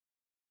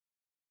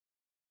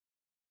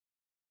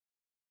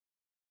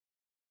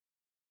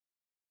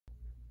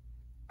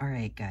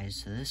Alright guys,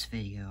 so this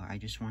video, I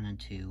just wanted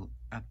to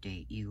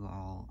update you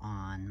all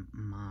on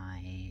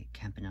my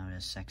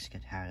Camponotus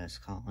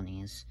sexguttatus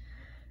colonies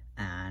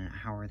and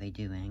how are they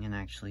doing, and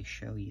actually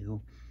show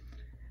you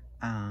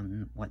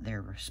what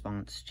their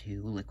response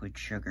to liquid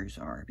sugars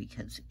are,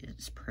 because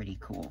it's pretty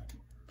cool.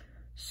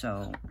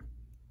 So,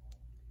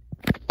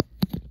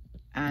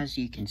 as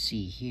you can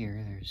see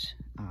here, there's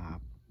a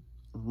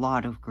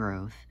lot of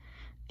growth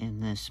in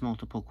this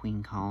multiple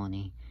queen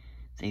colony.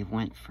 They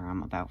went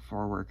from about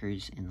 4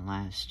 workers in the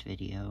last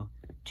video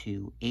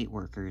to 8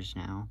 workers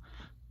now,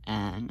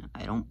 and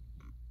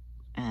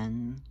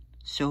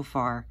so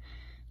far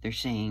they're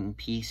saying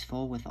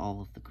peaceful with all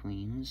of the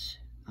queens,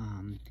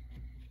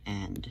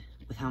 and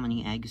with how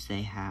many eggs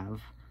they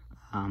have,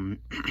 I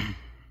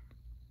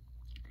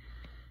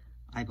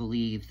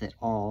believe that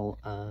all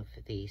of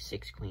the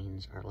 6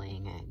 queens are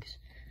laying eggs.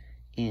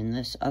 In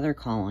this other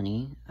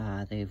colony,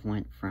 they've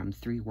went from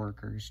 3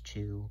 workers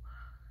to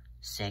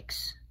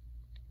 6,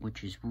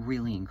 which is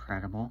really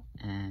incredible,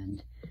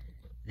 and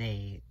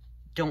they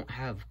don't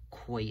have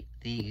quite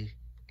the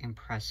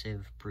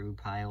impressive brood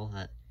pile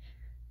that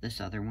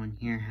this other one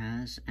here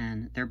has,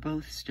 and they're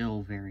both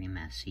still very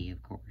messy,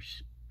 of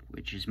course,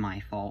 which is my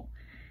fault,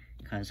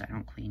 because I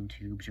don't clean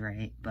tubes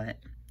right, but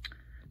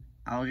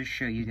I'll just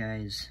show you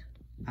guys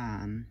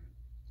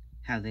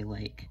how they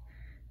like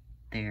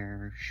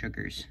their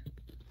sugars.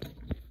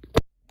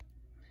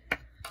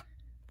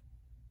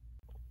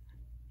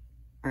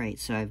 Alright,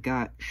 so I've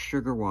got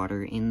sugar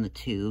water in the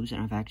tubes,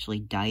 and I've actually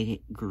dyed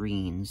it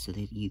green so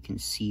that you can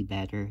see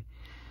better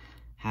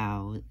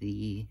how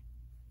the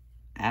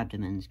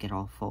abdomens get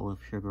all full of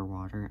sugar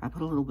water. I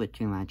put a little bit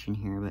too much in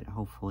here, but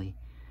hopefully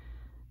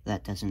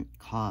that doesn't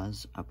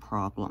cause a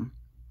problem.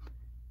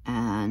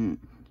 And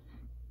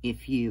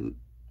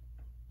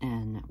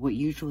what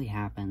usually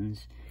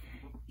happens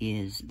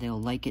is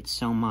they'll like it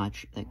so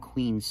much that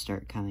queens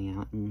start coming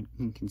out, and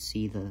you can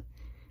see the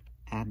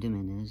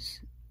abdomen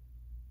is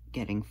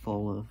getting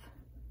full of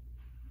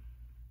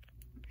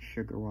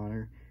sugar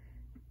water,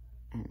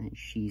 and then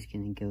she's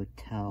gonna go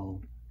tell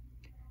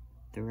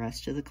the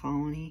rest of the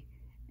colony,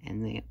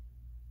 and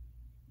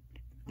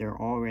they're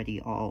already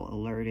all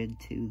alerted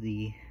to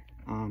the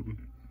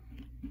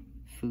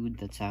food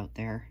that's out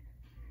there.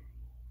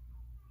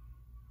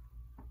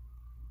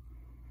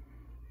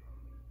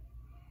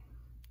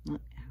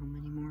 Look how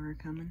many more are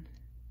coming.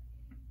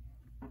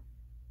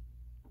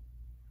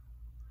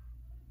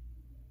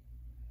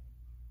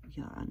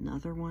 Got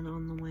another one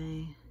on the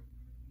way,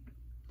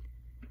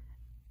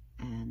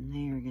 and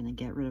they are gonna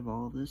get rid of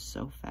all of this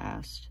so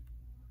fast.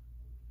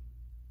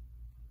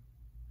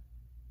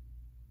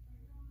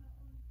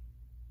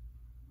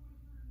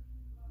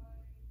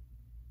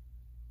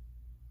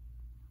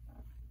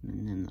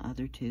 And then the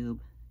other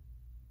tube,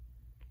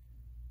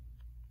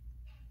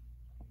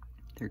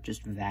 they're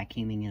just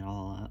vacuuming it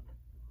all up.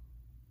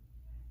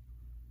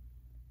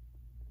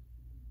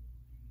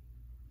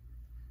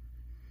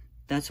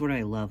 That's what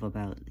I love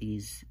about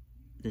this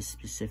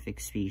specific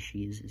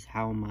species, is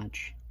how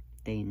much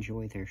they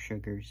enjoy their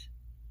sugars.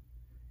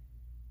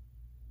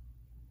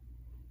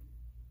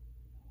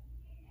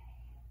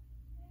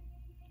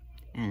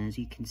 And as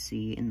you can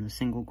see in the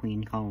single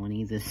queen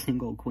colony, the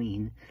single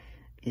queen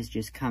is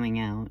just coming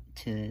out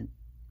to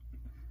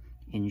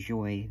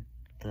enjoy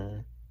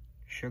the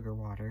sugar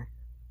water.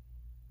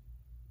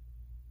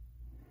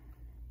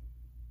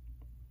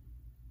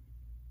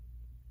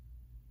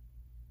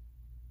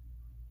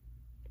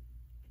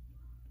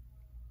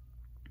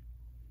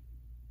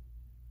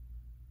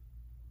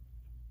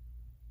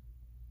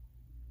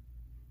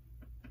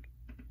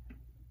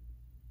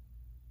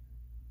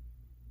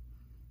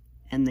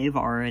 And they've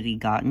already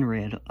gotten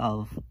rid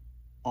of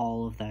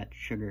all of that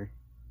sugar.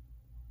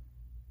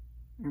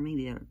 Or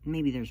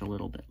maybe there's a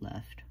little bit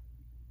left.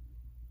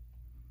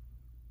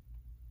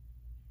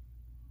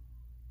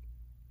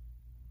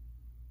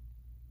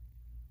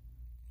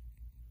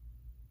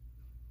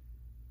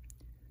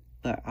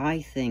 But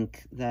I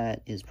think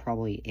that is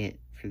probably it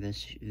for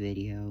this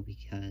video,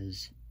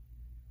 because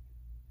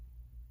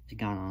it's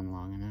gone on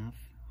long enough.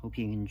 Hope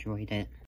you enjoyed it.